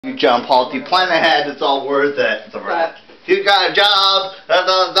You John Paul, if you plan ahead, it's all worth it. It's all right. You got a job, that's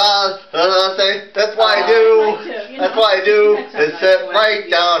what I do. That's what I do, is sit right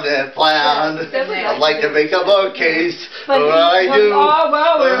down and plan. I like to make a bookcase, what I do.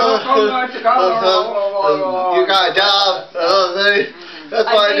 You got a job, that's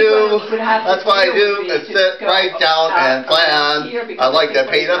what I do. That's what I do, is sit right down and plan. I like to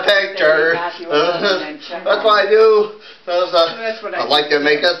paint a picture. That's what I do. I like to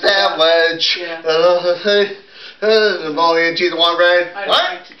make a sandwich. Bologna and cheese and one bread.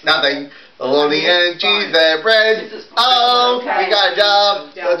 What? Nothing. Bologna and cheese and bread. Oh, we got a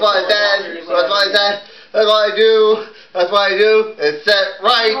job. That's what I said. That's what I said. That's what I do. That's what I do. Is sit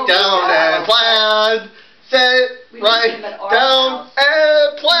right down and plan. Sit right down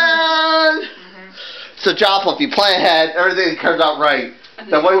and plan. So, Joplin, if you plan ahead, everything turns out right.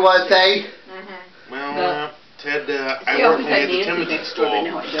 So, what do you want to say? Well, Ted, I work only at the Timothy school.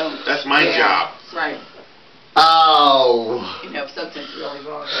 That's my job. Right. Oh. You know, if something's really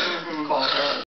wrong, call her.